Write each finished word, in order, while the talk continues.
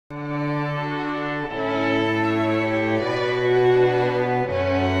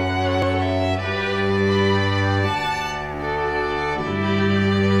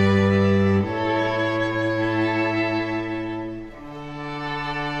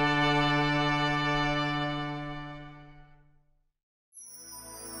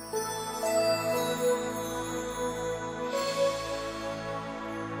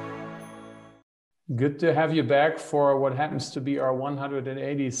Good to have you back for what happens to be our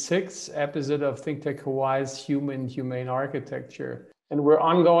 186th episode of ThinkTech Hawaii's Humane Architecture. And we're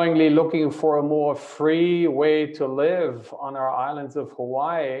ongoingly looking for a more free way to live on our islands of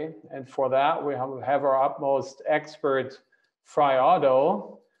Hawaii. And for that, we have our utmost expert, Frei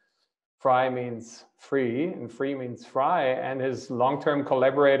Otto. Frei means free, and free means Frei, and his long-term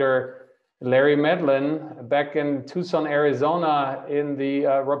collaborator, Larry Medlin, back in Tucson, Arizona, in the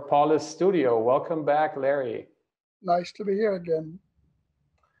Rapalis studio. Welcome back, Larry. Nice to be here again.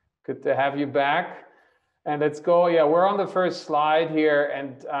 Good to have you back. And let's go. Yeah, we're on the first slide here.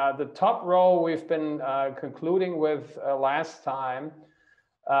 And the top row we've been concluding with last time,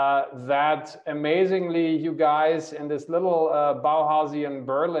 that amazingly, you guys in this little Bauhausian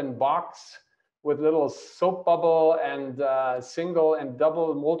Berlin box with little soap bubble and single and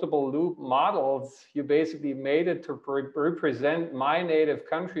double multiple loop models, you basically made it to represent my native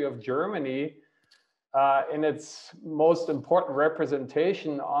country of Germany in its most important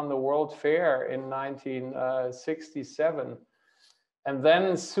representation on the World Fair in 1967. And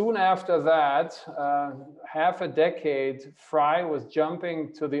then soon after that, half a decade, Frei was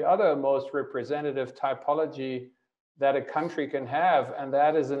jumping to the other most representative typology that a country can have, and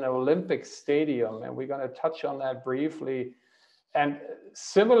that is an Olympic stadium. And we're going to touch on that briefly. And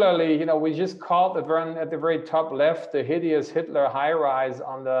similarly, you know, we just called the one at the very top left, the hideous Hitler high-rise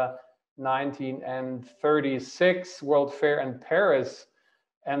on the 1936 World Fair in Paris.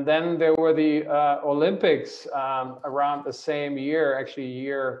 And then there were the Olympics around the same year, actually a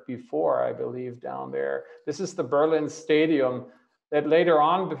year before, I believe, down there. This is the Berlin Stadium that later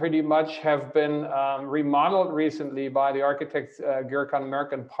on pretty much have been remodeled recently by the architect Gerkan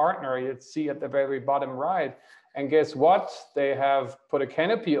Merck partner. You see at the very bottom right. And guess what? They have put a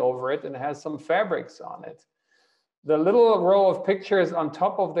canopy over it and has some fabrics on it. The little row of pictures on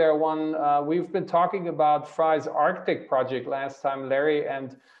top of their one, we've been talking about Frei's Arctic project last time, Larry,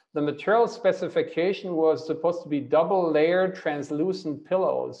 and the material specification was supposed to be double layered translucent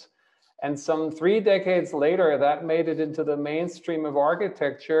pillows. And some 3 decades later, that made it into the mainstream of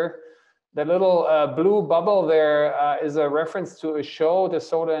architecture. The little blue bubble there is a reference to a show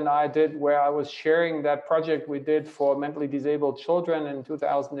DeSoto and I did where I was sharing that project we did for mentally disabled children in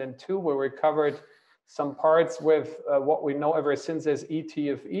 2002, where we covered some parts with what we know ever since as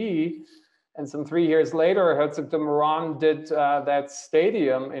ETFE. And some 3 years later, Herzog de Meuron did that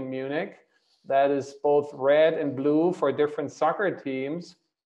stadium in Munich that is both red and blue for different soccer teams.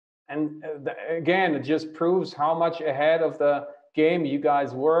 And again, it just proves how much ahead of the game you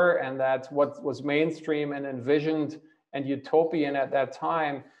guys were, and that what was mainstream and envisioned and utopian at that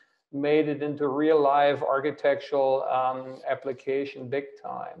time made it into real life architectural application big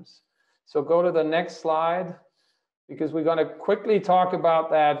times. So go to the next slide, because we're going to quickly talk about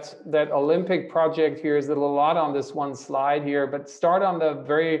that Olympic project here. There's a lot on this one slide here, but start on the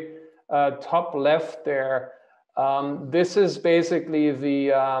very top left there. This is basically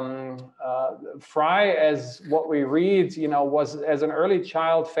the Frei, as what we read, you know, was as an early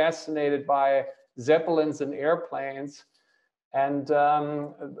child fascinated by zeppelins and airplanes. And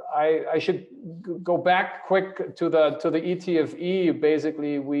I should go back quick to the ETFE.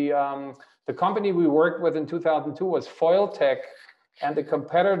 Basically, the company we worked with in 2002 was Foiltech, and the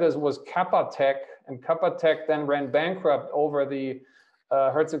competitors was Kappa-Tech, and Kappa-Tech then ran bankrupt over the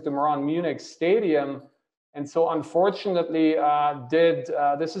Herzog de Meuron Munich Stadium. And so unfortunately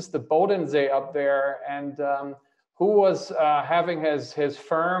this is the Bodensee up there, and who was having his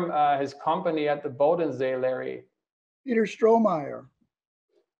firm, his company at the Bodensee, Larry? Peter Strohmeyer.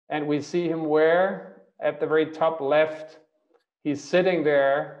 And we see him where? At the very top left, he's sitting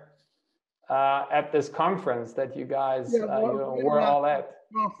there at this conference that you guys were all at.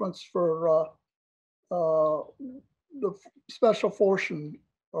 Conference for the Special Forschung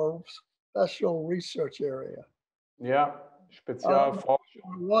or Special Research Area. Yeah, Spezialforschung.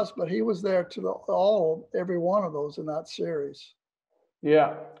 It was, but he was there to every one of those in that series.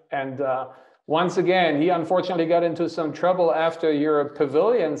 Yeah, and once again, he unfortunately got into some trouble after your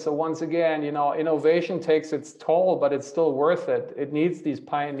pavilion. So once again, you know, innovation takes its toll, but it's still worth it. It needs these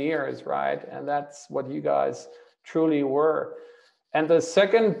pioneers, right? And that's what you guys truly were. And the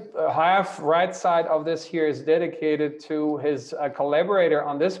second half right side of this here is dedicated to his collaborator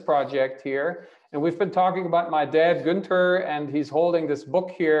on this project here. And we've been talking about my dad, Günther, and he's holding this book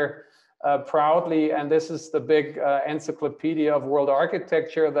here proudly. And this is the big encyclopedia of world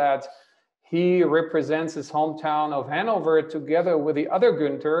architecture that he represents his hometown of Hanover together with the other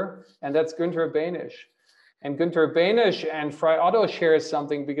Günther, and that's Günther Benisch. And Günther Benisch and Frei Otto share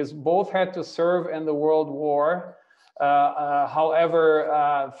something because both had to serve in the World War.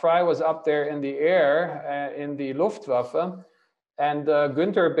 However, Frei was up there in the air in the Luftwaffe, and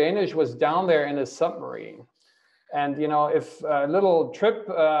Günther Behnisch was down there in a submarine. And you know, if a little trip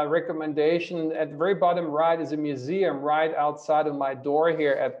recommendation, at the very bottom right is a museum right outside of my door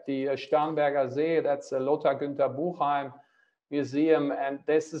here at the Starnberger See. That's a Lothar Günther Buchheim museum, and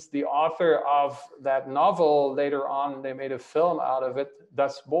this is the author of that novel. Later on, they made a film out of it,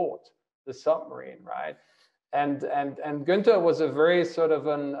 Das Boot, the submarine, right? And Günther was a very sort of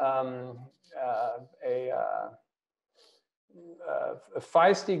a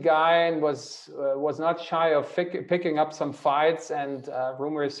feisty guy, and was not shy of picking up some fights. And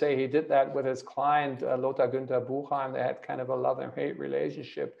rumors say he did that with his client Lothar Günther Buchheim. They had kind of a love and hate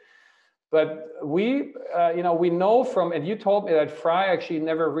relationship. But we, you know, we know from, and you told me that Frei actually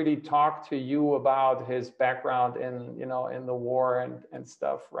never really talked to you about his background in, you know, in the war and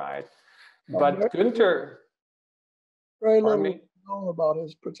stuff, right? But Günther, very little known about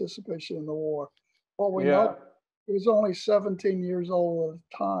his participation in the war. What we know, he was only 17 years old at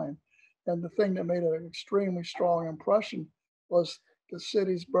the time. And the thing that made an extremely strong impression was the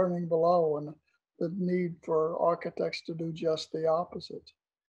cities burning below and the need for architects to do just the opposite.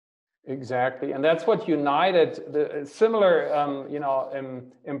 Exactly, and that's what united the similar, you know,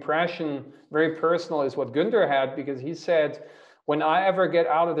 impression, very personal, is what Günther had, because he said, when I ever get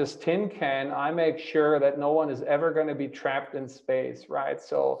out of this tin can, I make sure that no one is ever going to be trapped in space, right?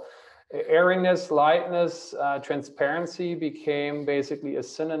 So airiness, lightness, transparency became basically a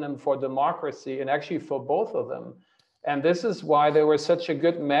synonym for democracy, and actually for both of them. And this is why they were such a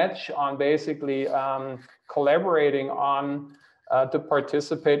good match on basically collaborating on to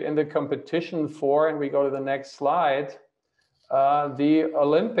participate in the competition for, and we go to the next slide, the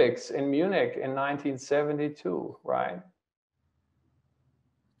Olympics in Munich in 1972, right?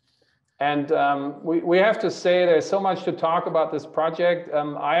 And we have to say there's so much to talk about this project.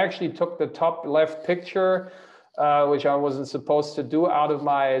 I actually took the top left picture, which I wasn't supposed to do, out of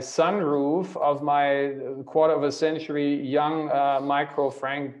my sunroof of my quarter of a century young micro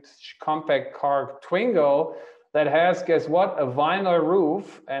Frank compact car Twingo that has, guess what, a vinyl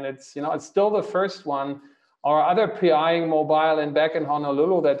roof. And it's, you know, it's still the first one. Our other PIing mobile in back in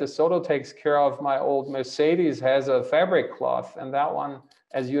Honolulu that DeSoto takes care of, my old Mercedes, has a fabric cloth, and that one,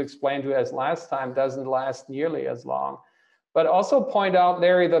 as you explained to us last time, doesn't last nearly as long. But also point out,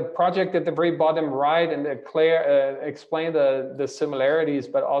 Larry, the project at the very bottom right, and explain the similarities,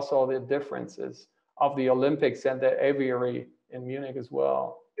 but also the differences of the Olympics and the aviary in Munich as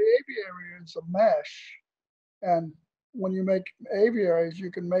well. The aviary is a mesh, and when you make aviaries,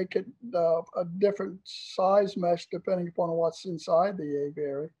 you can make it a different size mesh depending upon what's inside the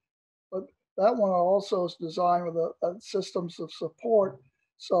aviary. But that one also is designed with systems of support.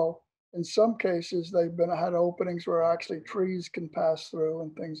 So in some cases, they've had openings where actually trees can pass through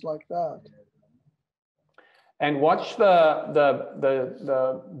and things like that. And watch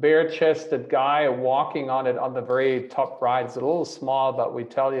the bare-chested guy walking on it on the very top right. It's a little small, but we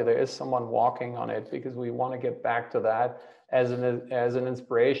tell you there is someone walking on it, because we want to get back to that as an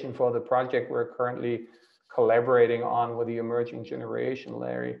inspiration for the project we're currently collaborating on with the emerging generation,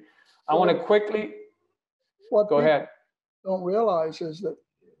 Larry. I want to quickly, go ahead. Don't realize is that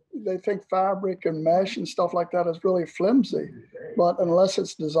they think fabric and mesh and stuff like that is really flimsy, but unless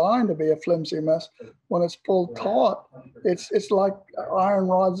it's designed to be a flimsy mess, when it's pulled taut, it's like iron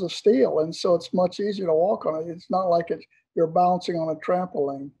rods of steel, and so it's much easier to walk on it. It's not like you're bouncing on a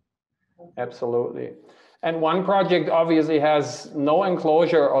trampoline. Absolutely. And one project obviously has no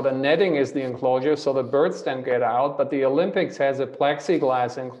enclosure, or the netting is the enclosure, so the birds don't get out, but the Olympics has a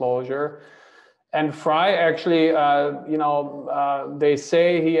plexiglass enclosure. And Frei actually, you know, they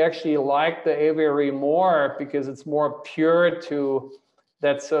say he actually liked the aviary more because it's more pure to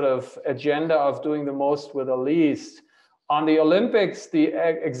that sort of agenda of doing the most with the least. On the Olympics, the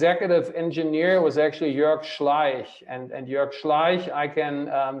executive engineer was actually Jörg Schleich. And Jörg Schleich, I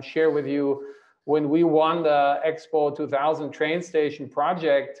can share with you, when we won the Expo 2000 train station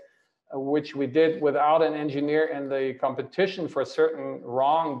project, which we did without an engineer in the competition for certain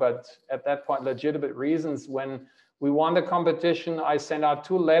wrong, but at that point, legitimate reasons. When we won the competition, I sent out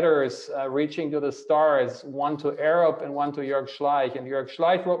 2 letters reaching to the stars, one to Arup and one to Jörg Schleich. And Jörg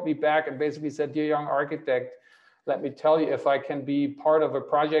Schleich wrote me back and basically said, "Dear young architect, let me tell you, if I can be part of a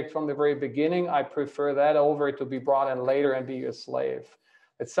project from the very beginning, I prefer that over to be brought in later and be your slave."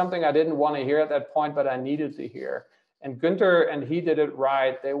 It's something I didn't want to hear at that point, but I needed to hear. And Günther and he did it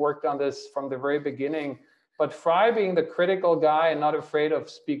right. They worked on this from the very beginning. But Frei, being the critical guy and not afraid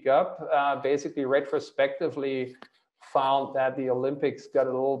of speak up, basically retrospectively found that the Olympics got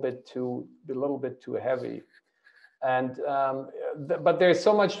a little bit too heavy. And but there's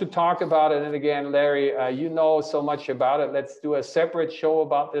so much to talk about it. And again, Larry, you know so much about it. Let's do a separate show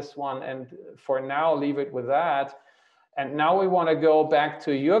about this one. And for now, leave it with that. And now we want to go back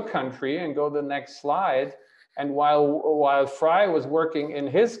to your country and go to the next slide. And while Frei was working in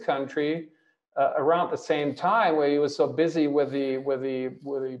his country around the same time, where he was so busy with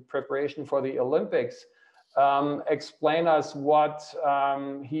the preparation for the Olympics, explain us what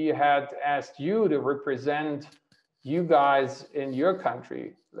he had asked you to represent you guys in your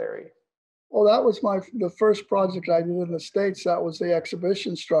country, Larry. Well, that was the first project I did in the States. That was the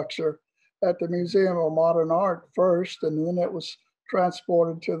exhibition structure at the Museum of Modern Art first, and then it was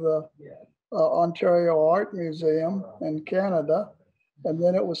transported to the Ontario Art Museum in Canada, and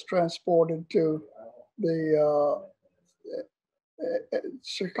then it was transported to the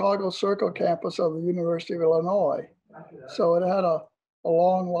Chicago Circle campus of the University of Illinois. So it had a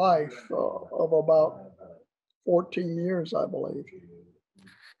long life of about 14 years, I believe.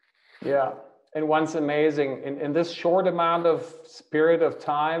 Yeah, and once amazing, in this short amount of period of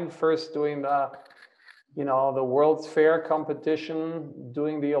time, first doing the, you know, the World's Fair competition,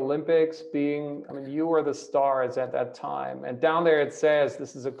 doing the Olympics, I mean, you were the stars at that time. And down there it says,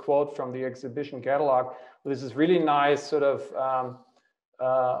 this is a quote from the exhibition catalog, this is really nice sort of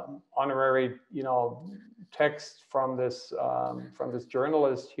honorary, you know, text from this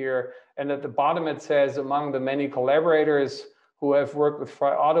journalist here. And at the bottom it says, among the many collaborators who have worked with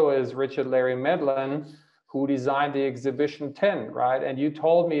Frei Otto is Richard Larry Medlin, who designed the exhibition 10, right? And you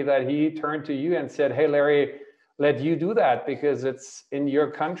told me that he turned to you and said, hey, Larry, let you do that because it's in your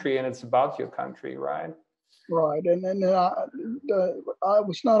country and it's about your country, right? Right, and then I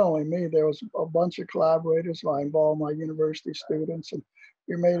was not only me, there was a bunch of collaborators. I involved my university students, and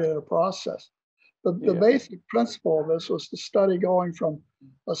we made it a process. The basic principle of this was to study going from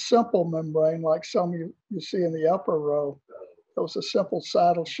a simple membrane, like some you see in the upper row, that was a simple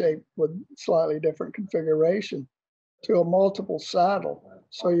saddle shape with slightly different configuration, to a multiple saddle.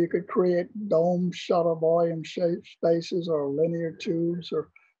 So you could create dome shutter volume shape spaces or linear tubes or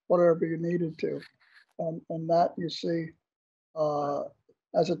whatever you needed to. And that you see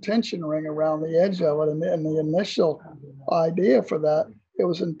as a tension ring around the edge of it. And the initial idea for that, it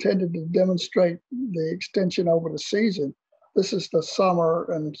was intended to demonstrate the extension over the season. This is the summer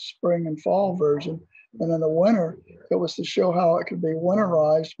and spring and fall version. And in the winter, it was to show how it could be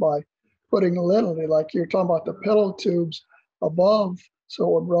winterized by putting literally, like you're talking about the pillow tubes above, so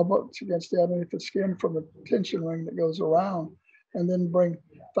it would rub up against the underneath the skin from the tension ring that goes around, and then bring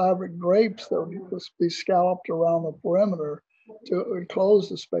fabric drapes that would be scalloped around the perimeter to enclose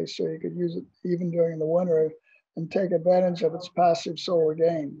the space so you could use it even during the winter and take advantage of its passive solar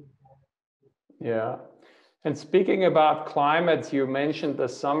gain. Yeah. And speaking about climates, you mentioned the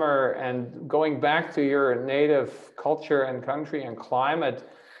summer, and going back to your native culture and country and climate,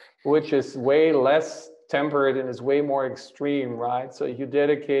 which is way less temperate and is way more extreme, right? So you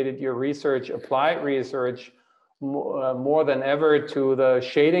dedicated your research, applied research, more than ever to the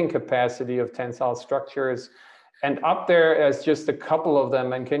shading capacity of tensile structures. And up there as just a couple of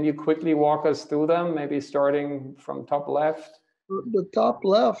them. And can you quickly walk us through them, maybe starting from top left? The top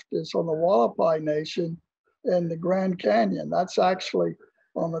left is on the Wallapai Nation in the Grand Canyon. That's actually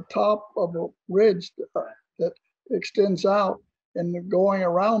on the top of a ridge that extends out, and going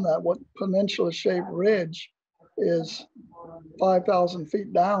around that, what peninsula-shaped ridge is 5,000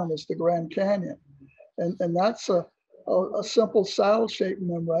 feet down is the Grand Canyon. And that's a simple saddle-shaped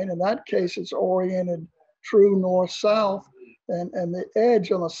membrane. In that case, it's oriented true north-south, and the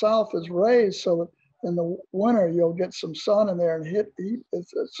edge on the south is raised so that in the winter you'll get some sun in there and heat. It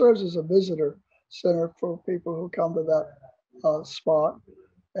serves as a visitor center for people who come to that spot,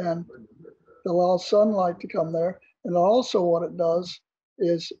 and it allows sunlight to come there. And also what it does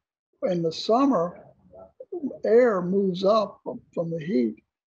is in the summer, air moves up from the heat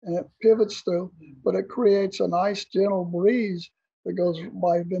and it pivots through, but it creates a nice gentle breeze that goes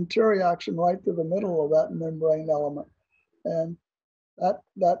by Venturi action right through the middle of that membrane element. And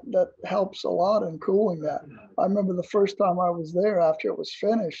that helps a lot in cooling that. I remember the first time I was there after it was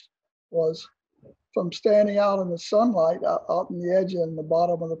finished was from standing out in the sunlight out in the edge and the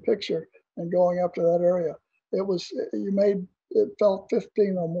bottom of the picture and going up to that area. It felt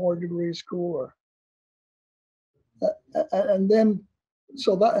 15 or more degrees cooler. And then,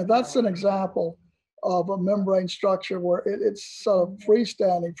 so that's an example of a membrane structure where it's sort of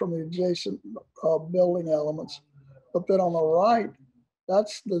freestanding from the adjacent building elements. But then on the right,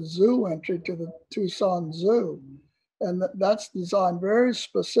 that's the zoo entry to the Tucson Zoo. And that's designed very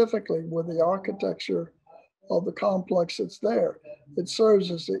specifically with the architecture of the complex that's there. It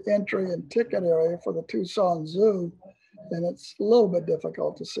serves as the entry and ticket area for the Tucson Zoo, and it's a little bit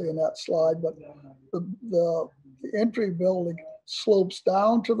difficult to see in that slide, but the entry building slopes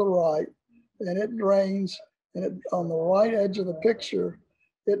down to the right, and it drains, and on the right edge of the picture,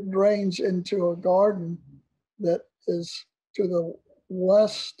 it drains into a garden that is to the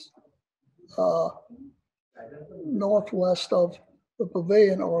west, northwest of the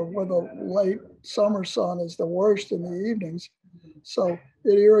pavilion, or where the late summer sun is the worst in the evenings. So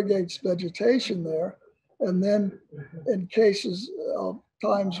it irrigates vegetation there. And then in cases of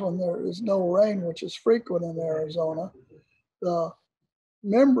times when there is no rain, which is frequent in Arizona, the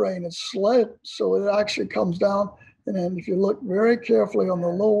membrane is slit, so it actually comes down. And then if you look very carefully on the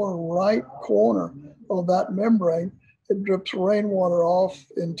lower right corner of that membrane, it drips rainwater off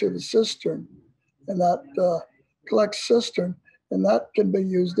into the cistern, and that collects cistern, and that can be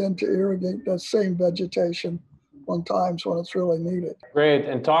used then to irrigate that same vegetation on times when it's really needed. Great.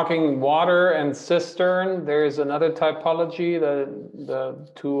 And talking water and cistern, there's another typology, the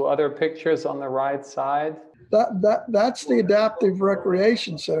two other pictures on the right side. That's the Adaptive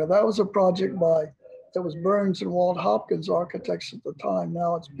Recreation Center. That was a project that was Burns and Walt Hopkins architects at the time.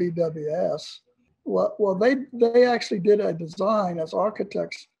 Now it's BWS. Well, they actually did a design as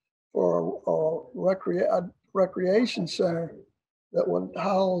architects for a recreation center that would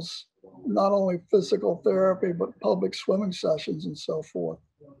house not only physical therapy, but public swimming sessions and so forth.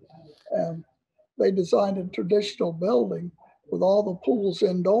 And they designed a traditional building with all the pools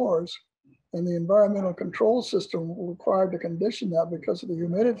indoors, and the environmental control system required to condition that because of the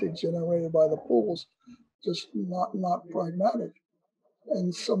humidity generated by the pools, just not pragmatic.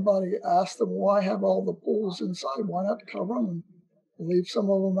 And somebody asked them, why have all the pools inside? Why not cover them and leave some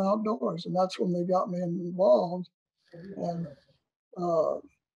of them outdoors? And that's when they got me involved. And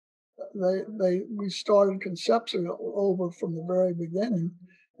we started conceptually over from the very beginning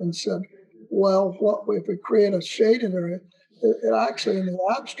and said, well, what if we create a shaded area? It actually, in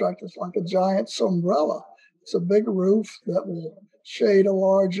the abstract, it's like a giant umbrella. It's a big roof that will shade a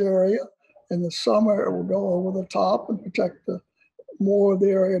large area. In the summer, it will go over the top and protect more of the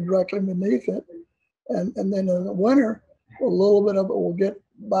area directly beneath it. And then in the winter, a little bit of it will get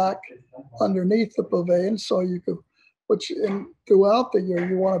back underneath the pavilion, so you could, throughout the year,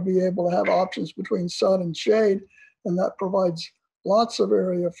 you want to be able to have options between sun and shade, and that provides lots of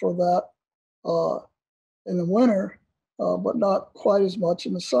area for that in the winter, but not quite as much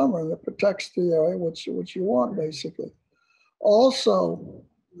in the summer. And it protects the area which you want, basically. Also,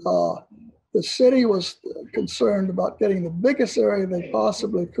 the city was concerned about getting the biggest area they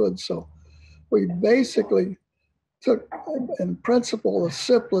possibly could. So we basically took, in principle, the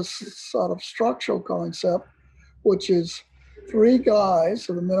simplest sort of structural concept, which is 3 guys,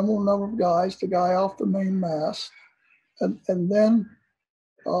 so the minimum number of guys to guy off the main mast, and then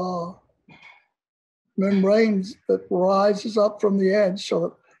membranes that rises up from the edge so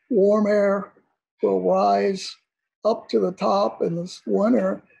that warm air will rise up to the top. In the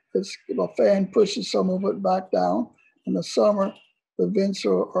winter, a fan pushes some of it back down. In the summer, the vents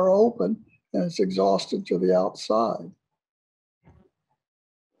are open and it's exhausted to the outside.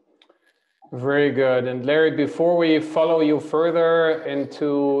 Very good. And Larry, before we follow you further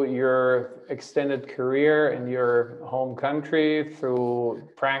into your extended career in your home country through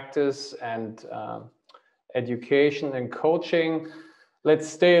practice and education and coaching, let's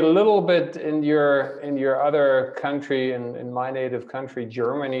stay a little bit in your other country, in my native country,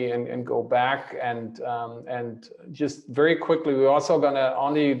 Germany, and go back and just very quickly, we're also gonna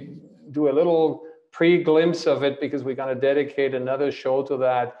only do a little pre-glimpse of it because we're gonna dedicate another show to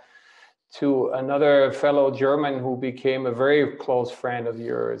that, to another fellow German who became a very close friend of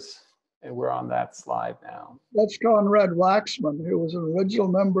yours. And we're on that slide now. That's Konrad Wachsmann, who was an original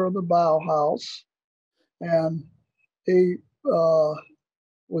member of the Bauhaus. And he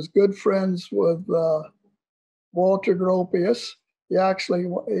was good friends with Walter Gropius. He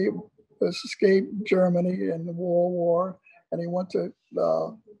escaped Germany in the World War, and he went to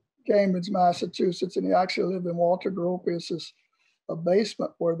Cambridge, Massachusetts, and he actually lived in Walter Gropius's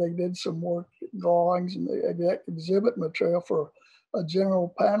basement where they did some work, drawings, and the exhibit material for a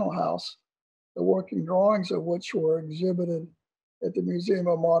general panel house, the working drawings of which were exhibited at the Museum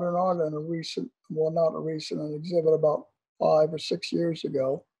of Modern Art in an exhibit about 5 or 6 years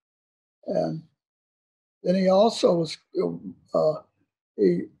ago. And then he also was,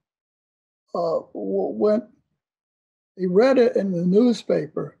 he read it in the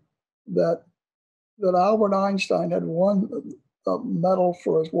newspaper that Albert Einstein had won a medal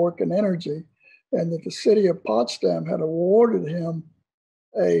for his work in energy, and that the city of Potsdam had awarded him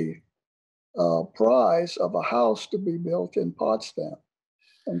a prize of a house to be built in Potsdam.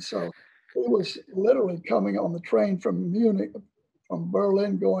 And so he was literally coming on the train from Munich, from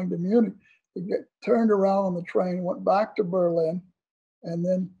Berlin going to Munich. He turned around on the train, went back to Berlin, and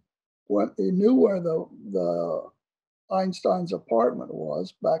then he knew where the Einstein's apartment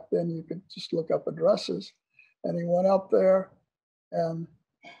was. Back then you could just look up addresses. And he went up there and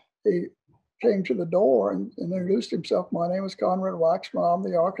he came to the door and introduced himself. My name is Konrad Wachsmann. I'm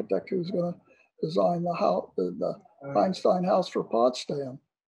the architect who's going to design the house, the Einstein house for Potsdam.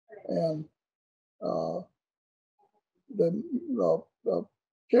 And the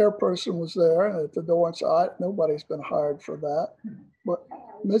care person was there and at the door and said, nobody's been hired for that. But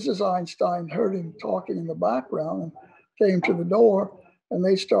Mrs. Einstein heard him talking in the background and came to the door, and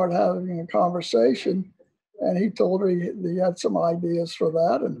they started having a conversation. And he told her he had some ideas for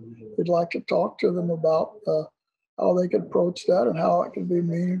that, and he'd like to talk to them about how they could approach that and how it could be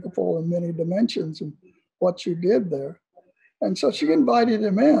meaningful in many dimensions and what you did there. And so she invited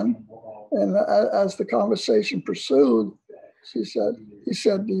him in, and as the conversation pursued, he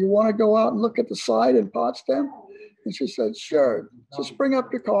said, do you want to go out and look at the site in Potsdam? And she said, sure, just bring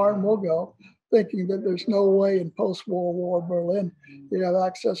up your car and we'll go, thinking that there's no way in post-World War Berlin you'd have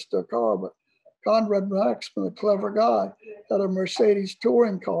access to a car. But Konrad Wachsmann, a clever guy, had a Mercedes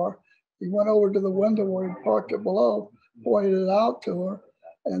touring car. He went over to the window where he parked it below, pointed it out to her,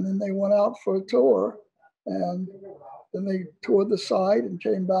 and then they went out for a tour. And then they toured the site and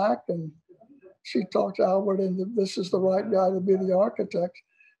came back, and she talked to Albert, and this is the right guy to be the architect.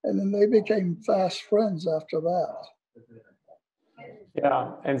 And then they became fast friends after that.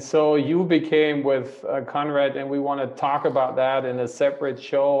 Yeah, and so you became with Konrad, and we want to talk about that in a separate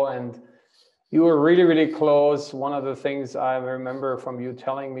show. And you were really, really close. One of the things I remember from you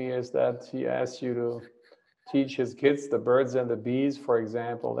telling me is that he asked you to teach his kids the birds and the bees, for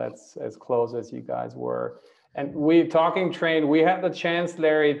example. That's as close as you guys were. And we talking train, we had the chance,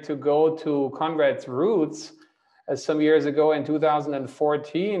 Larry, to go to Konrad's roots some years ago in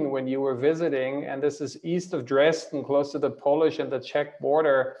 2014 when you were visiting. And this is east of Dresden, close to the Polish and the Czech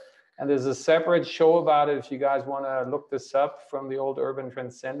border. And there's a separate show about it if you guys want to look this up from the old Urban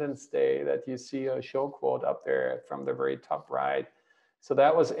Transcendence Day, that you see a show quote up there from the very top right. So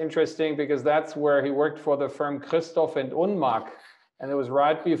that was interesting because that's where he worked for the firm Christoph and Unmack. And it was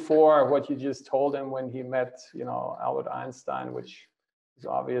right before what you just told him when he met, you know, Albert Einstein, which is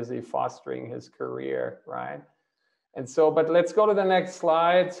obviously fostering his career, right? And so, but let's go to the next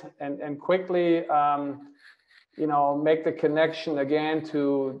slide and quickly, you know, make the connection again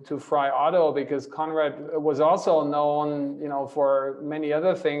to Frei Otto, because Konrad was also known, you know, for many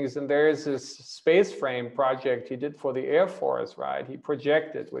other things. And there's this space frame project he did for the Air Force, right? He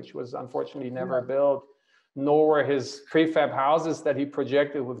projected, which was unfortunately never built, nor were his prefab houses that he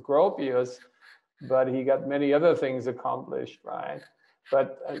projected with Gropius, but he got many other things accomplished, right?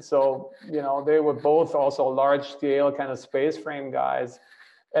 But so, you know, they were both also large scale kind of space frame guys.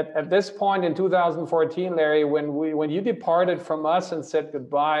 At this point in 2014, Larry, when you departed from us and said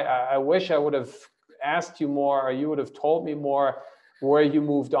goodbye, I wish I would have asked you more, or you would have told me more where you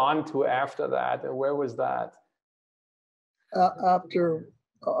moved on to after that. Where was that?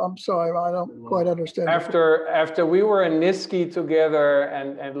 I'm sorry, I don't quite understand. After we were in Niski together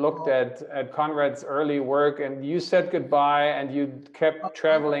and looked at Konrad's early work, and you said goodbye and you kept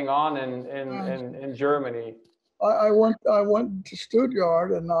traveling on in Germany. I went to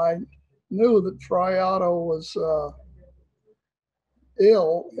Stuttgart, and I knew that Frei Otto was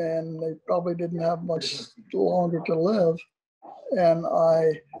ill, and they probably didn't have much longer to live. And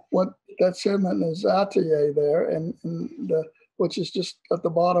I went, that's him in his atelier there, which is just at the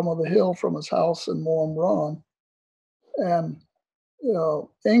bottom of the hill from his house in Montbron. And, you know,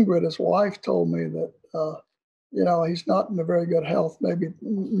 Ingrid, his wife, told me that, you know, he's not in a very good health, maybe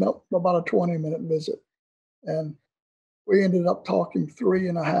about a 20-minute visit. And we ended up talking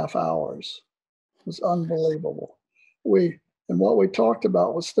 3.5 hours. It was unbelievable. And what we talked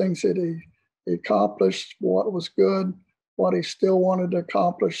about was things that he accomplished, what was good, what he still wanted to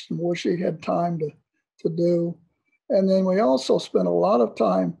accomplish and wish he had time to do. And then we also spent a lot of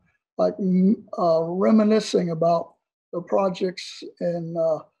time like reminiscing about the projects in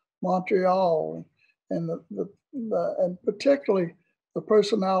Montreal and and particularly the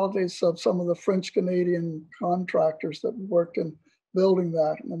personalities of some of the French Canadian contractors that worked in building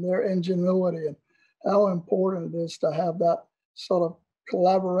that, and their ingenuity, and how important it is to have that sort of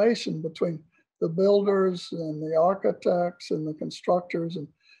collaboration between the builders and the architects and the constructors, and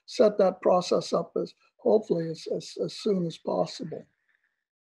set that process up as hopefully as soon as possible.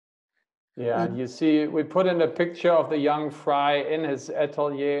 Yeah, and you see, we put in a picture of the young Frei in his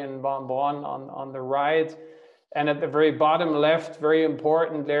atelier in Bonbon on the right. And at the very bottom left, very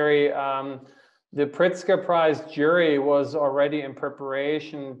important, Larry, the Pritzker Prize jury was already in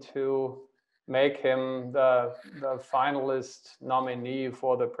preparation to make him the finalist nominee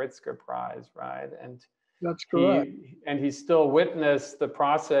for the Pritzker Prize, right? And that's correct. He still witnessed the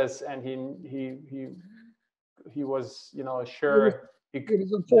process, and he was, you know, sure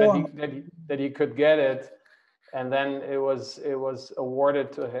that he could get it. And then it was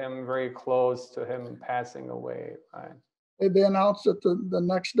awarded to him very close to him passing away, right? They announced it the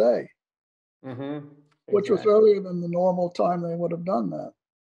next day, Mm-hmm. which was earlier than the normal time they would have done that.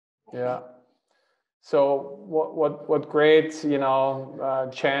 Yeah. So what great, you know,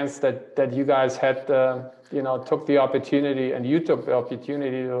 chance that you guys had you know, took the opportunity, and you took the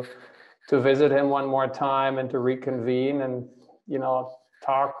opportunity to visit him one more time and to reconvene and, you know,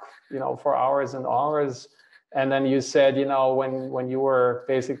 talk, you know, for hours and hours. And then you said, you know, when you were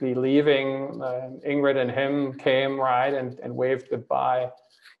basically leaving, Ingrid and him came, right, and waved goodbye.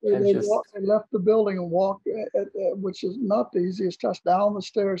 They left the building and walked, which is not the easiest task, down the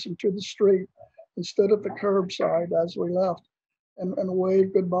stairs into the street instead of the curbside as we left, and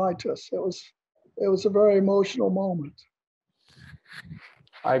waved goodbye to us. It was a very emotional moment.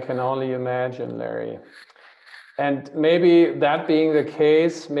 I can only imagine, Larry. And maybe that being the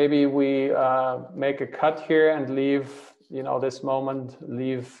case, maybe we make a cut here and leave, you know, this moment,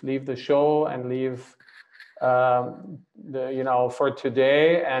 leave the show and leave you know, for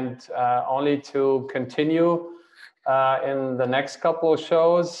today, and only to continue in the next couple of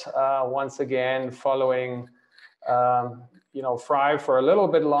shows, once again following you know, Frei for a little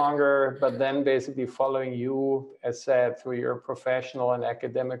bit longer, but then basically following you, as said, through your professional and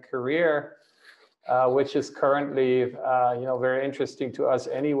academic career, which is currently you know, very interesting to us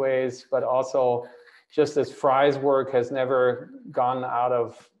anyways, but also just as Frei's work has never gone out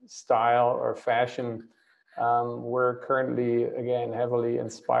of style or fashion, we're currently, again, heavily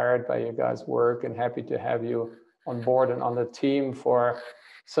inspired by you guys' work and happy to have you on board and on the team for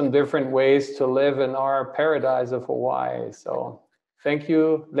some different ways to live in our paradise of Hawaii. So thank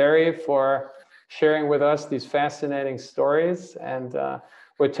you, Larry, for sharing with us these fascinating stories. And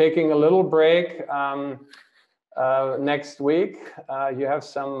we're taking a little break next week. You have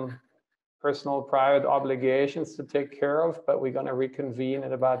some personal private obligations to take care of, but we're going to reconvene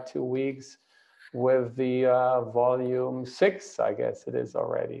in about 2 weeks with the volume 6, I guess it is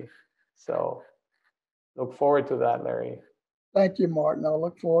already. So look forward to that, Larry. Thank you, Martin. I'll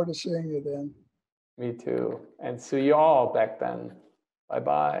look forward to seeing you then. Me too. And see you all back then.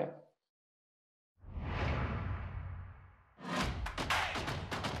 Bye-bye.